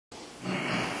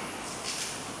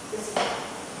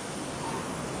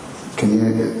Can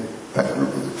you...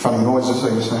 funny noises,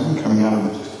 are you saying, coming out of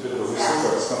it? Just a bit of a whistle,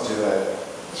 but it's not too loud.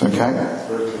 It's okay? It's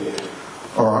very clear.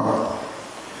 All right.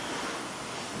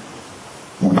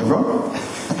 Morning, everyone.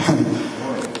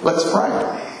 Let's pray.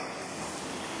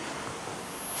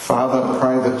 Father, I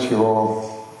pray that your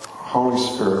Holy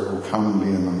Spirit will come and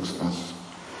be amongst us,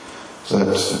 so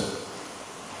that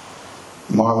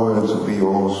my words will be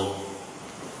yours,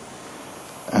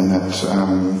 and that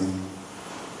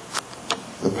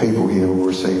the people here will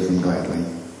receive them gladly.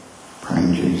 Pray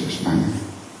in Jesus' name.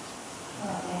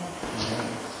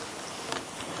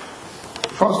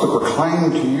 If I was to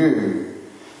proclaim to you,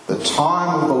 the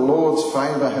time of the Lord's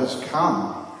favour has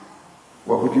come,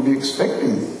 what would you be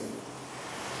expecting?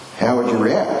 How would you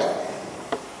react?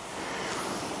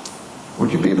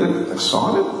 Would you be a bit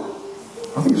excited?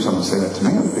 I think if someone said that to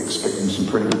me, I'd be expecting some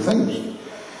pretty good things.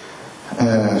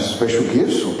 Special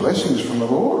gifts or blessings from the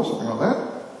Lord or something like that.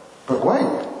 But wait,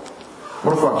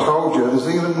 what if I told you there's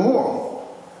even more?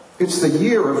 It's the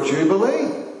year of Jubilee.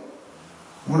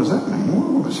 What does that mean?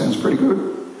 Well, that sounds pretty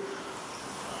good.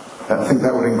 I think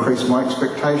that would increase my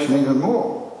expectation even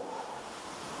more.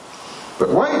 But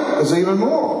wait, there's even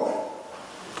more.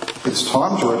 It's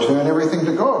time to return everything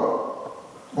to God.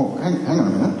 Well, hang on a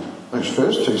minute. Those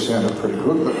first two sounded pretty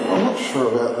good, but I'm not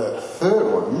sure about that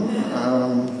third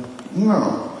one.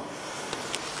 No.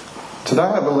 Today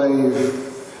I believe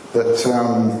that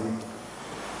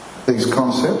these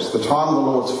concepts, the time of the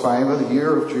Lord's favour, the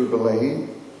year of Jubilee,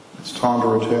 it's time to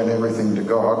return everything to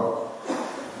God,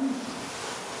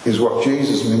 is what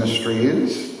Jesus' ministry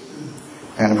is.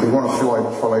 And if we want to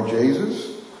follow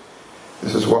Jesus,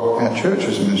 this is what our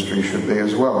church's ministry should be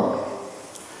as well.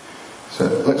 So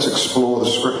let's explore the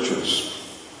scriptures.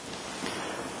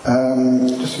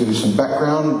 Just to give you some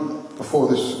background, before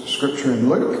this scripture in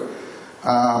Luke,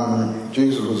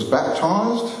 Jesus was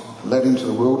baptised, led into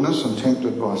the wilderness and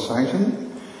tempted by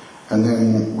Satan. And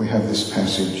then we have this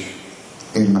passage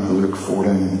in Luke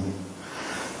 14.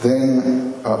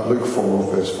 Then, Luke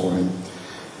 4, verse 14.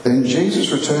 Then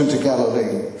Jesus returned to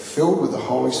Galilee, filled with the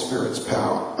Holy Spirit's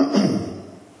power.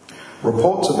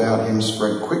 Reports about him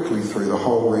spread quickly through the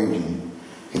whole region.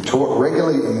 He taught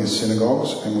regularly in their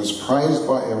synagogues and was praised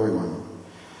by everyone.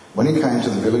 When he came to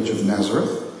the village of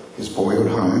Nazareth, his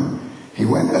boyhood home, he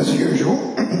went as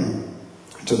usual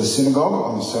to the synagogue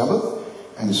on the Sabbath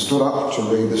and stood up to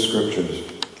read the scriptures.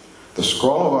 The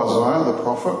scroll of Isaiah the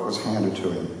prophet was handed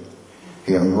to him.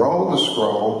 He unrolled the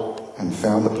scroll and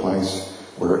found the place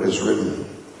where it is written,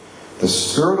 "The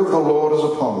Spirit of the Lord is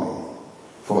upon me,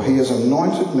 for he has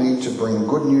anointed me to bring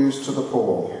good news to the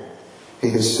poor. He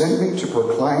has sent me to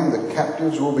proclaim that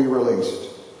captives will be released,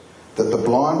 that the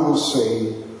blind will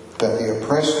see, that the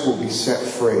oppressed will be set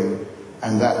free,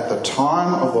 and that the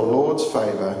time of the Lord's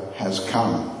favour has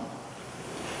come."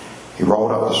 He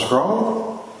rolled up the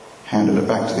scroll, handed it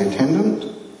back to the attendant,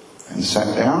 and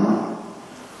sat down.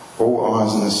 All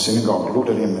eyes in the synagogue looked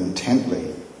at him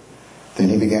intently. Then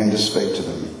he began to speak to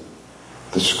them.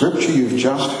 "The scripture you've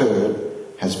just heard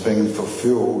has been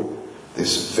fulfilled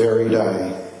this very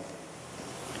day."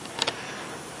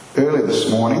 Earlier this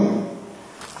morning,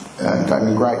 it gave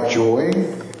me great joy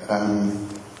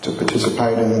to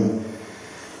participate in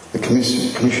the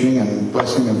commissioning and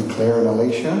blessing of Claire and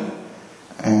Alicia,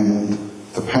 and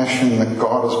the passion that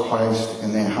God has placed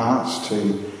in their hearts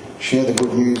to share the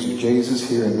good news of Jesus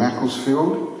here in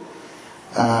Macclesfield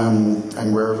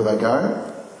and wherever they go.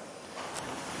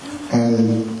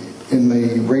 And in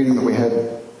the reading that we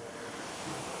had,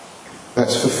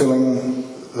 that's fulfilling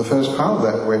the first part of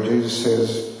that, where Jesus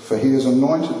says, "For he has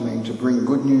anointed me to bring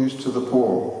good news to the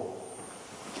poor."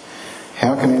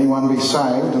 How can anyone be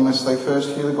saved unless they first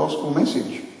hear the gospel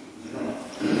message?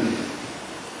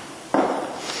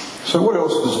 So what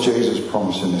else does Jesus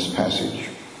promise in this passage?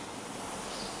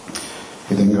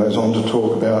 He then goes on to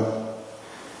talk about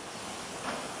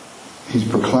he's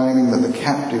proclaiming that the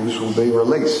captives will be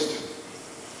released.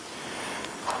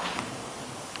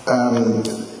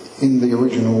 In the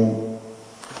original,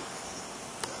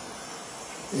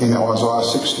 in Isaiah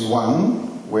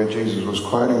 61, where Jesus was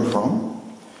quoting from,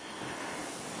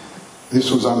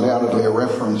 this was undoubtedly a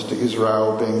reference to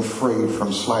Israel being freed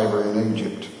from slavery in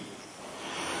Egypt,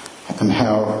 and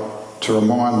how to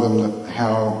remind them that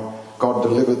how God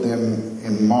delivered them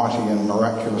in mighty and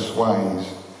miraculous ways.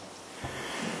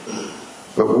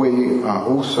 But we are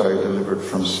also delivered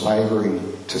from slavery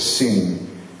to sin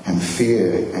and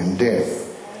fear and death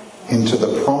into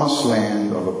the promised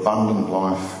land of abundant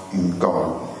life in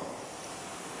God.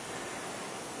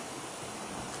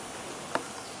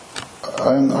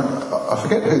 I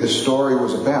forget who the story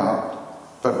was about,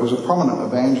 but it was a prominent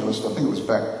evangelist, I think it was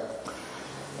back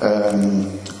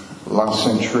last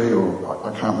century, or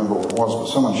I can't remember what it was, but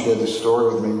someone shared this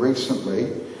story with me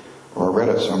recently, or I read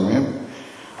it somewhere.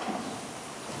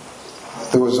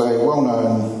 There was a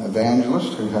well-known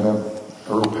evangelist who had a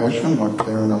real passion, like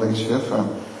Claire and Alicia, for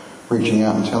reaching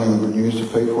out and telling the good news to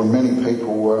people, and many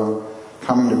people were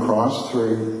coming to Christ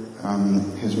through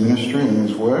his ministry and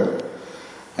his work.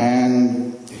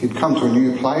 And he'd come to a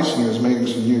new place and he was meeting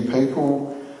some new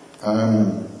people.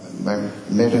 They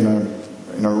met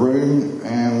in a room,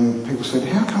 and people said,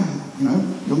 "How come,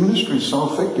 your ministry is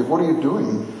so effective? What are you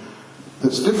doing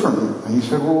that's different?" And he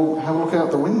said, "Well, have a look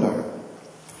out the window."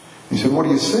 He said, "What do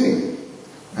you see?"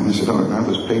 And he said, "I don't know,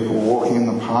 there's people walking in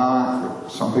the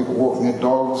park, some people walking their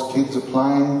dogs, kids are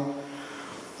playing."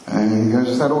 And he goes,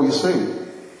 "Is that all you see?"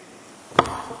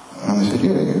 And they said,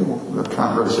 yeah, well, I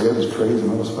can't really see it, there's trees and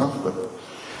all this stuff. But,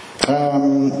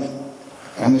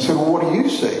 and they said, "Well, what do you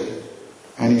see?"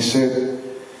 And he said,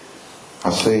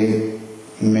 "I see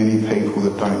many people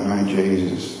that don't know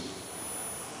Jesus.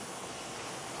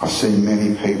 I see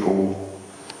many people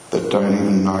that don't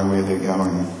even know where they're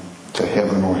going, to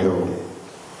heaven or hell.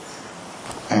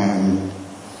 And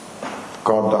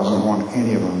God doesn't want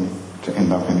any of them to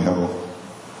end up in hell.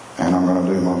 And I'm going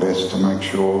to do my best to make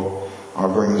sure I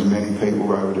bring as many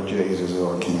people over to Jesus as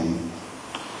I can."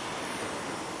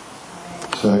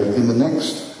 So in the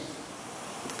next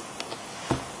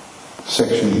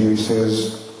section here he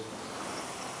says,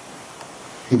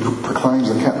 he proclaims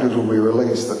the captives will be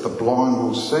released, that the blind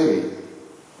will see.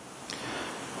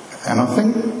 And I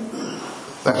think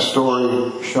that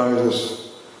story shows us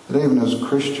that even as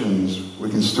Christians we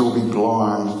can still be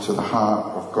blind to the heart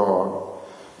of God,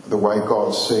 the way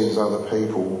God sees other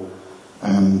people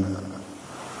and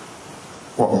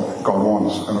what God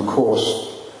wants. And of course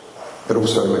it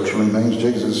also literally means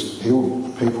Jesus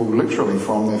healed people literally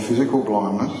from their physical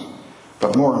blindness,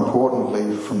 but more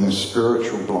importantly from their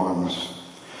spiritual blindness,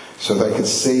 so they could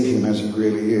see him as he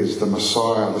really is, the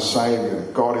Messiah, the Saviour,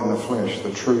 God in the flesh,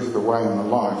 the truth, the way and the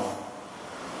life.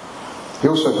 He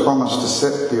also promised to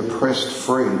set the oppressed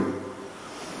free.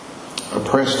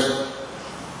 Oppressed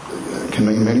can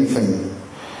mean anything.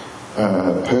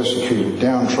 Persecuted,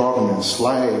 downtrodden,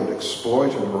 enslaved,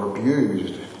 exploited or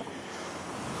abused.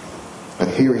 But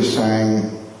here he's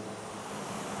saying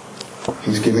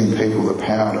he's giving people the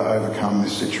power to overcome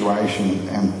this situation,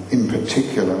 and in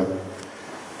particular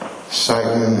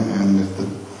Satan and the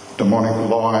demonic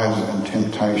lies and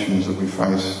temptations that we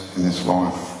face in this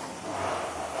life.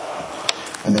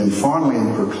 And then finally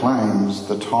he proclaims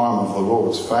the time of the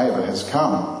Lord's favour has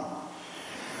come.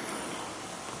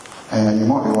 And you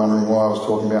might be wondering why I was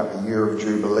talking about the year of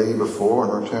Jubilee before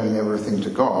and returning everything to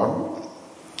God.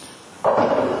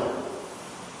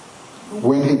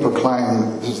 When he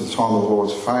proclaimed this is the time of the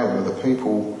Lord's favour, the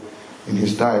people in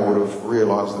his day would have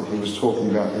realised that he was talking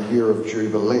about the year of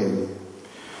Jubilee,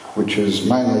 which is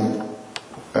mainly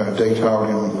detailed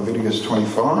in Leviticus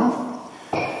 25.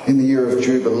 In the year of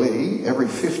Jubilee, every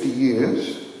 50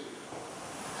 years,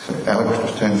 so Alex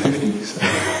just turned 50, so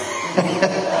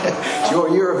it's your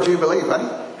year of Jubilee, buddy.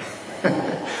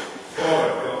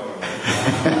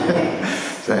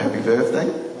 So happy birthday,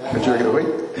 majority of the week.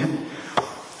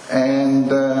 And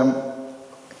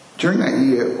during that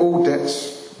year, all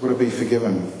debts were to be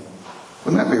forgiven.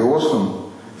 Wouldn't that be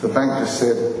awesome if the bank just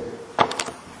said,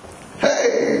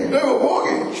 "Hey, no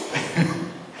mortgage."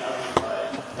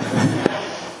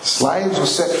 Slaves were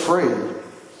set free.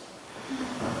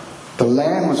 The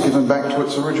land was given back to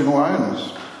its original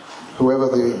owners. Whoever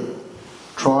the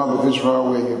tribe of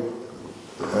Israel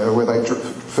where they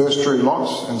first drew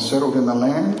lots and settled in the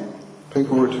land,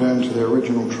 people returned to their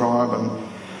original tribe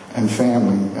and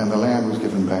family, and the land was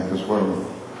given back as well.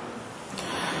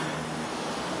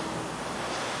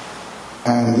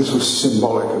 And this was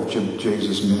symbolic of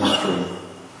Jesus' ministry,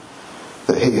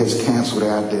 that he has cancelled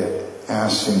our debt, our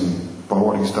sin, by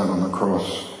what he's done on the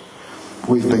cross.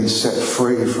 We've been set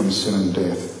free from sin and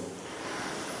death.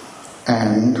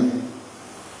 And,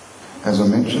 as I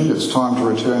mentioned, it's time to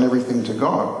return everything to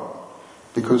God.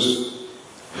 Because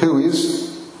who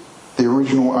is the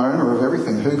original owner of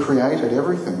everything? Who created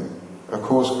everything? Of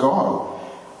course, God.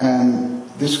 And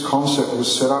this concept was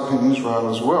set up in Israel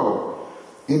as well.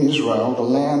 In Israel, the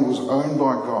land was owned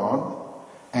by God,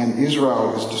 and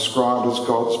Israel is described as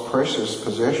God's precious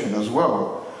possession as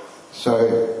well.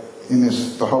 So in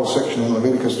the whole section in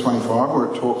Leviticus 25 where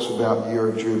it talks about the year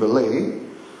of Jubilee,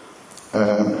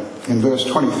 in verse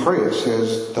 23 it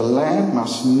says, "The land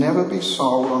must never be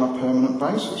sold on a permanent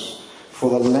basis, for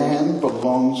the land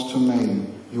belongs to me.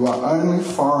 You are only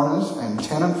foreigners and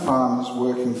tenant farmers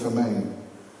working for me."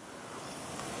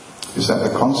 Is that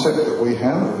the concept that we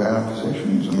have of our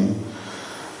possessions and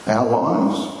our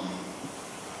lives?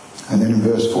 And then in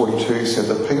verse 42 he said,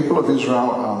 "The people of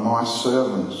Israel are my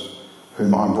servants,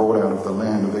 whom I brought out of the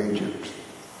land of Egypt."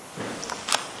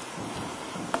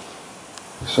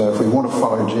 So if we want to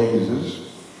follow Jesus,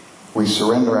 we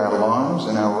surrender our lives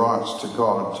and our rights to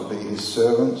God to be his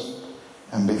servants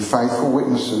and be faithful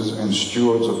witnesses and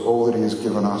stewards of all that he has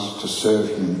given us to serve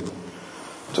him,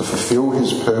 to fulfill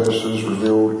his purposes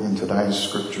revealed in today's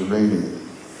scripture reading.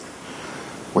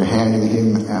 We're handing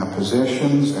him our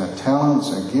possessions, our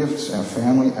talents, our gifts, our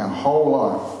family, our whole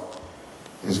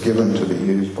life is given to be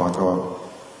used by God.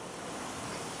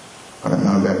 I don't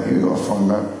know about you, I find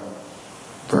that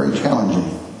very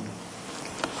challenging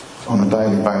on a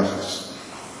daily basis.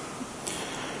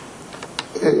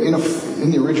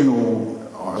 In the original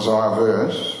Isaiah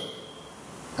verse,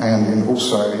 and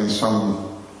also in some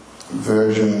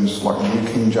versions, like the New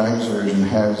King James Version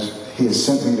has, "He has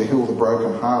sent me to heal the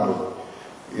brokenhearted,"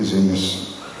 is in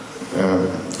this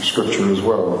scripture as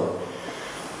well.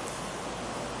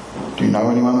 Do you know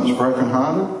anyone that's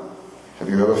brokenhearted? Have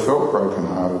you ever felt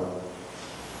brokenhearted?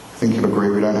 I think you'll agree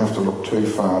we don't have to look too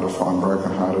far to find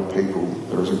broken-hearted people.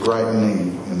 There is a great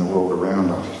need in the world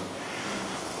around us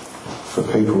for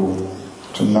people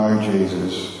to know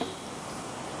Jesus,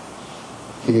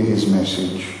 hear his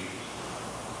message,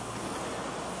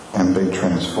 and be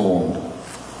transformed.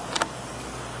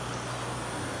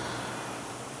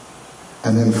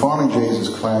 And then finally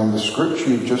Jesus claimed, "The scripture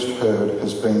you've just heard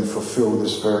has been fulfilled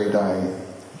this very day."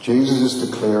 Jesus is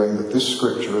declaring that this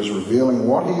scripture is revealing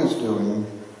what he is doing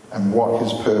and what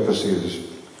his purpose is.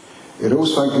 It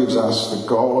also gives us the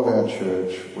goal of our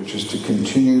church, which is to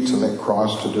continue to let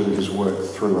Christ to do his work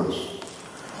through us.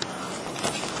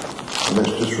 So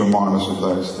let's just remind us of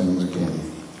those things again.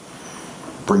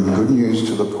 Bring good news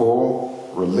to the poor,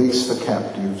 release the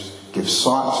captives, give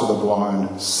sight to the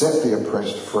blind, set the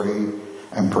oppressed free,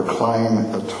 and proclaim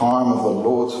that the time of the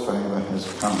Lord's favour has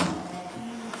come.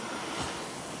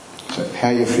 So how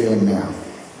are you feeling now?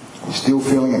 Are you still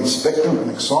feeling expectant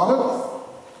and excited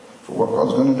for what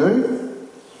God's going to do?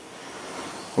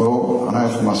 Well, I know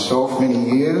for myself,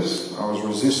 many years I was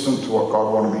resistant to what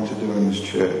God wanted me to do in this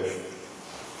church.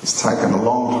 It's taken a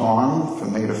long time for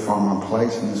me to find my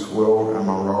place in this world and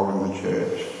my role in the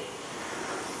church.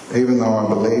 Even though I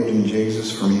believed in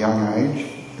Jesus from a young age,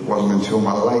 it wasn't until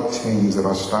my late teens that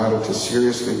I started to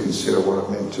seriously consider what it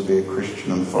meant to be a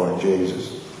Christian and follow Jesus.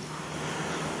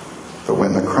 But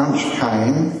when the crunch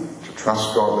came to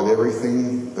trust God with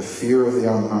everything, the fear of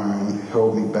the unknown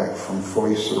held me back from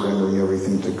fully surrendering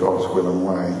everything to God's will and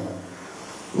way.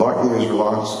 Like the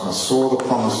Israelites, I saw the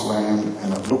promised land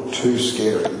and it looked too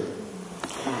scary.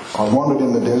 I wandered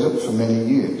in the desert for many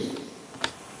years.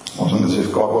 It wasn't as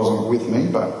if God wasn't with me,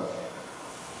 but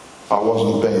I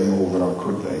wasn't being all that I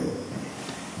could be.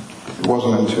 It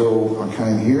wasn't until I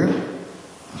came here,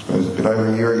 I suppose a bit over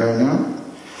a year ago now,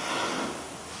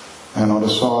 and I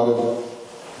decided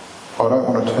I don't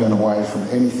want to turn away from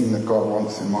anything that God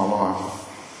wants in my life.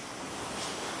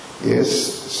 Yes,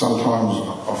 sometimes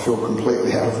I feel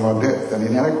completely out of my depth and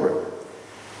inadequate.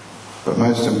 But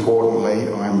most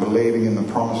importantly, I am believing in the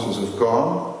promises of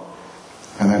God,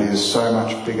 and that He is so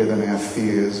much bigger than our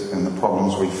fears and the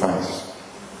problems we face.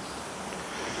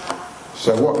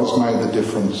 So what has made the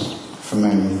difference for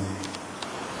me?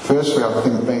 Firstly, I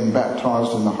think being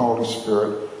baptised in the Holy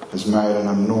Spirit has made an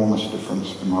enormous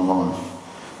difference in my life.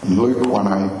 And Luke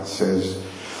 1:8 says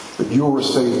that you will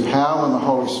receive power when the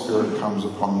Holy Spirit comes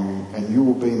upon you, and you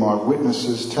will be my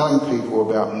witnesses, telling people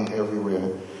about me everywhere,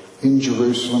 in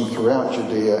Jerusalem, throughout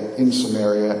Judea, in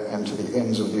Samaria, and to the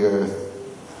ends of the earth.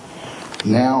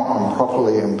 Now I'm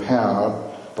properly empowered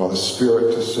by the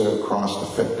Spirit to serve Christ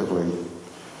effectively.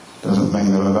 Doesn't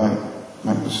mean that I don't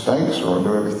make mistakes or I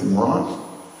do everything right,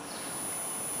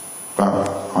 but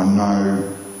I know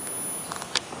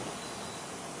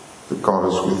that God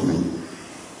is with me.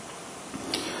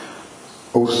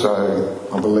 Also,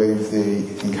 I believe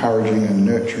the encouraging and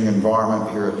nurturing environment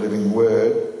here at Living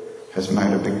Word has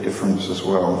made a big difference as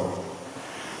well.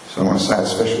 So I want to say a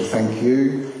special thank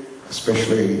you,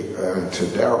 especially to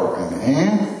Daryl and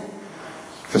Anne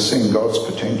for seeing God's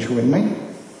potential in me,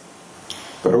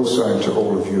 but also to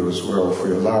all of you as well for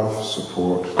your love,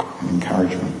 support and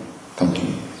encouragement. Thank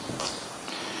you.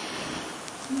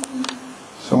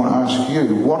 So I want to ask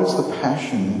you, what is the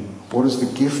passion, what is the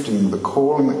gifting, the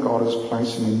calling that God is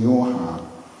placing in your heart?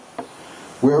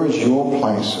 Where is your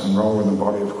place and role in the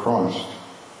body of Christ?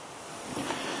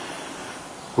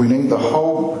 We need the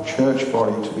whole church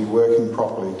body to be working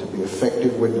properly, to be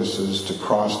effective witnesses to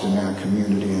Christ in our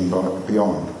community and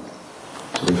beyond.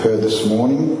 So we've heard this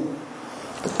morning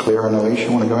that Claire and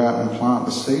Alicia want to go out and plant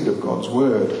the seed of God's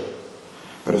word.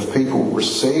 But if people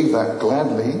receive that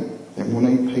gladly, then we'll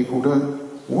need people to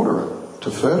water it,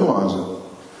 to fertilise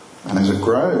it, and as it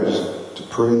grows, to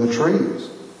prune the trees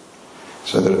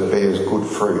so that it bears good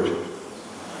fruit.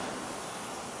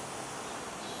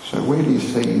 So where do you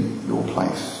see your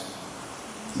place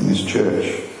in this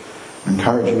church? I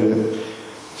encourage you to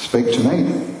speak to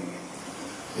me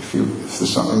if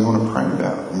there's something you want to pray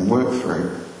about and work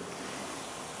through.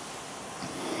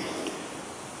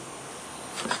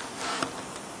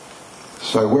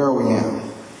 So where are we now?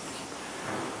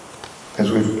 As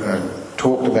we've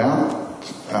talked about,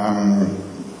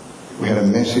 we had a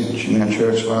message in our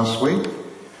church last week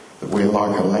that we're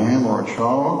like a lamb or a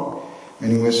child,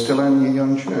 meaning we're still only a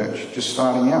young church, just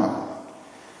starting out.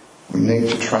 We need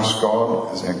to trust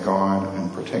God as our guide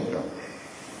and protector.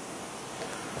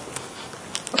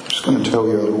 I'm just going to tell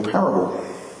you a little parable.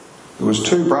 There was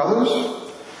two brothers.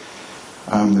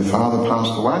 Their father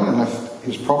passed away and left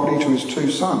his property to his two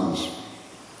sons.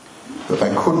 But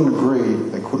they couldn't agree,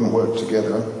 they couldn't work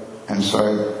together, and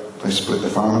so they split the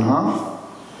farm in half.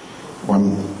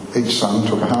 Each son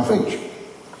took a half each.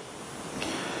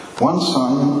 One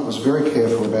son was very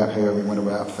careful about how he went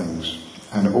about things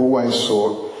and always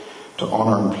sought to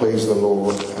honour and please the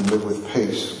Lord and live with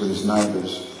peace with his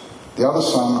neighbours. The other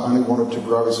son only wanted to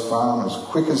grow his farm as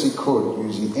quick as he could,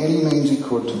 using any means he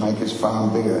could to make his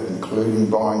farm bigger, including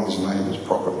buying his neighbours'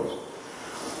 properties.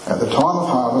 At the time of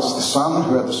harvest, the son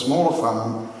who had the smaller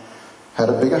farm had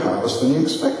a bigger harvest than he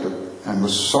expected and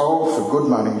was sold for good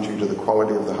money due to the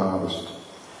quality of the harvest.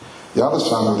 The other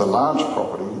son with a large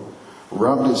property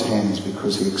rubbed his hands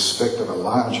because he expected a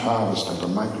large harvest and to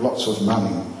make lots of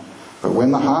money. But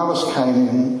when the harvest came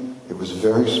in, it was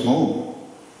very small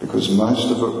because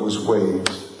most of it was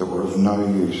weeds that were of no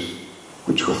use,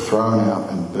 which were thrown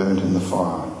out and burnt in the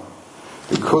fire.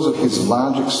 Because of his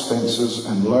large expenses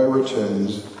and low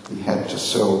returns, he had to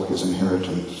sell his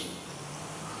inheritance.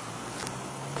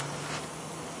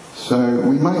 So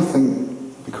we may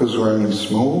think because we're only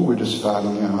small, we're just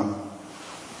starting out,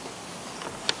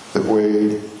 that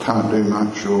we can't do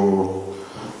much or,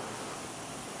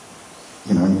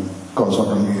 God's not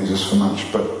going to use us for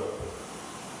much, but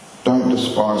don't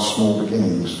despise small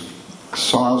beginnings.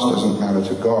 Size doesn't matter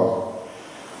to God.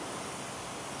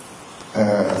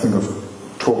 I think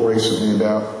I've talked recently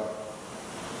about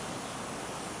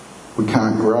we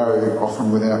can't grow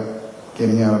often without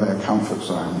getting out of our comfort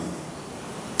zone.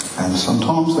 And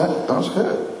sometimes that does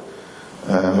hurt.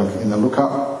 In the look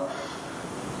up,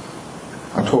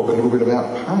 I talk a little bit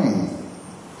about pain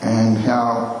and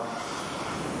how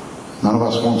none of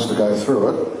us wants to go through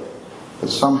it, but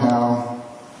somehow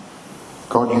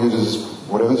God uses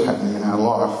whatever's happening in our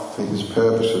life for his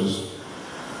purposes,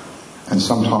 and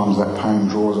sometimes that pain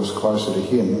draws us closer to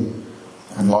him,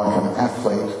 and like an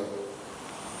athlete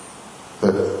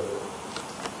that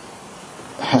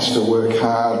has to work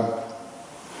hard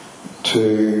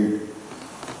to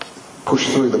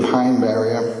push through the pain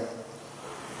barrier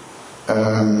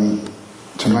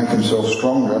to make himself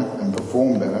stronger and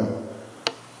perform better,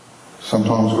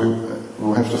 sometimes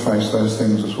we'll have to face those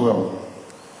things as well.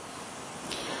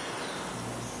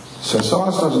 So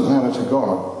size doesn't matter to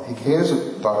God. He cares,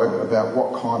 though, about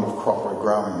what kind of crop we're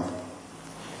growing,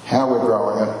 how we're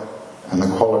growing it, and the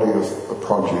quality of the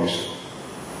produce.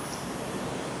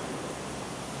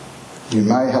 You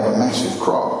may have a massive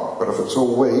crop, but if it's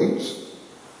all weeds,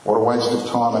 what a waste of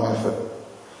time and effort,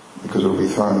 because it'll be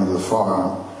thrown into the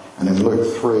fire. And in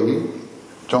Luke 3,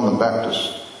 John the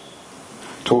Baptist,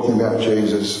 talking about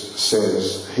Jesus,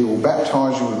 says, he will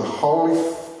baptise you with the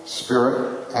Holy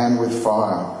Spirit and with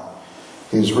fire.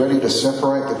 He is ready to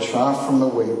separate the chaff from the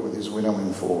wheat with his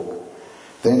winnowing fork.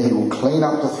 Then he will clean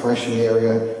up the threshing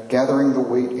area, gathering the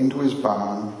wheat into his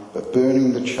barn, but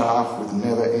burning the chaff with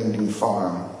never-ending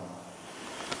fire.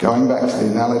 Going back to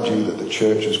the analogy that the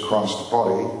church is Christ's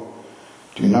body,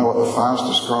 do you know what the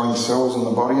fastest growing cells in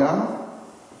the body are?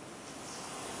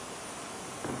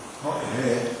 Not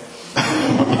here.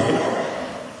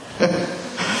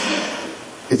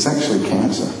 It's actually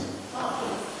cancer.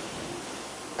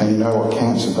 And you know what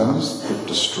cancer does? It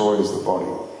destroys the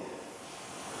body.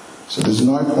 So there's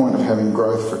no point of having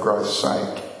growth for growth's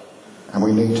sake, and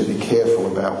we need to be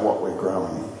careful about what we're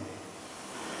growing.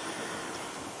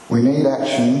 We need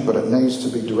action, but it needs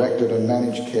to be directed and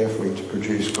managed carefully to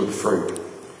produce good fruit.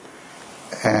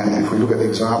 And if we look at the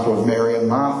example of Mary and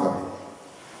Martha,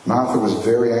 Martha was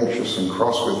very anxious and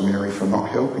cross with Mary for not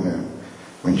helping her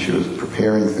when she was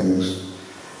preparing things,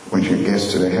 when she had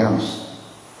guests at her house.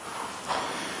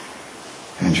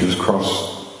 And she was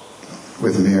cross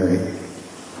with Mary.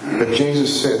 But But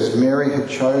Jesus says Mary had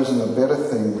chosen the better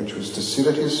thing, which was to sit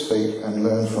at his feet and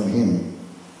learn from him.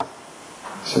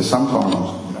 So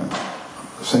sometimes,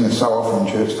 I've seen it so often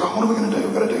in church, what are we going to do?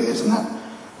 We've got to do this and that.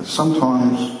 But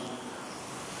sometimes,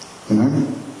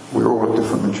 we're all at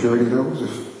different maturity levels.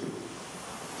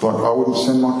 Like I wouldn't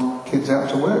send my kids out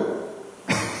to work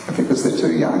because they're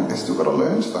too young. They've still got to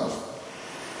learn stuff.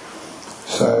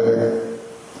 So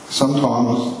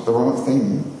sometimes the right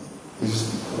thing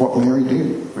is what Mary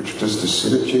did, which was to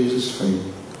sit at Jesus' feet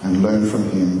and learn from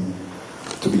him,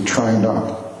 to be trained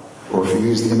up. Or if you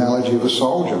use the analogy of a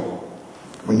soldier,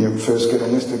 when you first get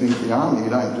enlisted into the army, you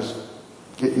don't just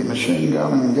get your machine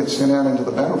gun and get sent out into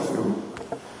the battlefield.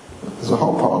 There's a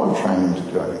whole pile of training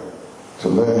to do to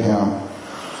learn how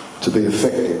to be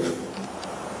effective.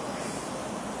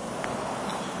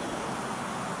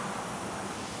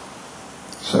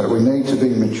 So we need to be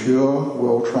mature,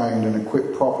 well-trained and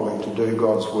equipped properly to do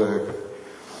God's work.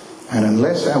 And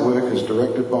unless our work is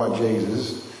directed by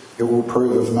Jesus, it will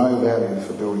prove of no value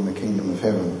for building the kingdom of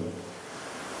heaven.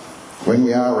 When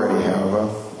we are ready, however,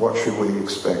 what should we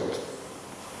expect?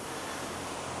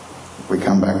 We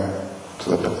come back to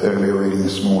the earlier reading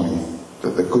this morning,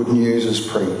 that the good news is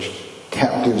preached,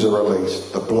 captives are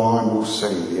released, the blind will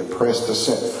see, the oppressed are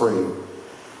set free,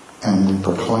 and we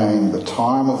proclaim the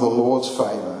time of the Lord's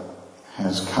favour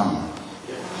has come.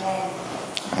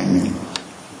 Amen.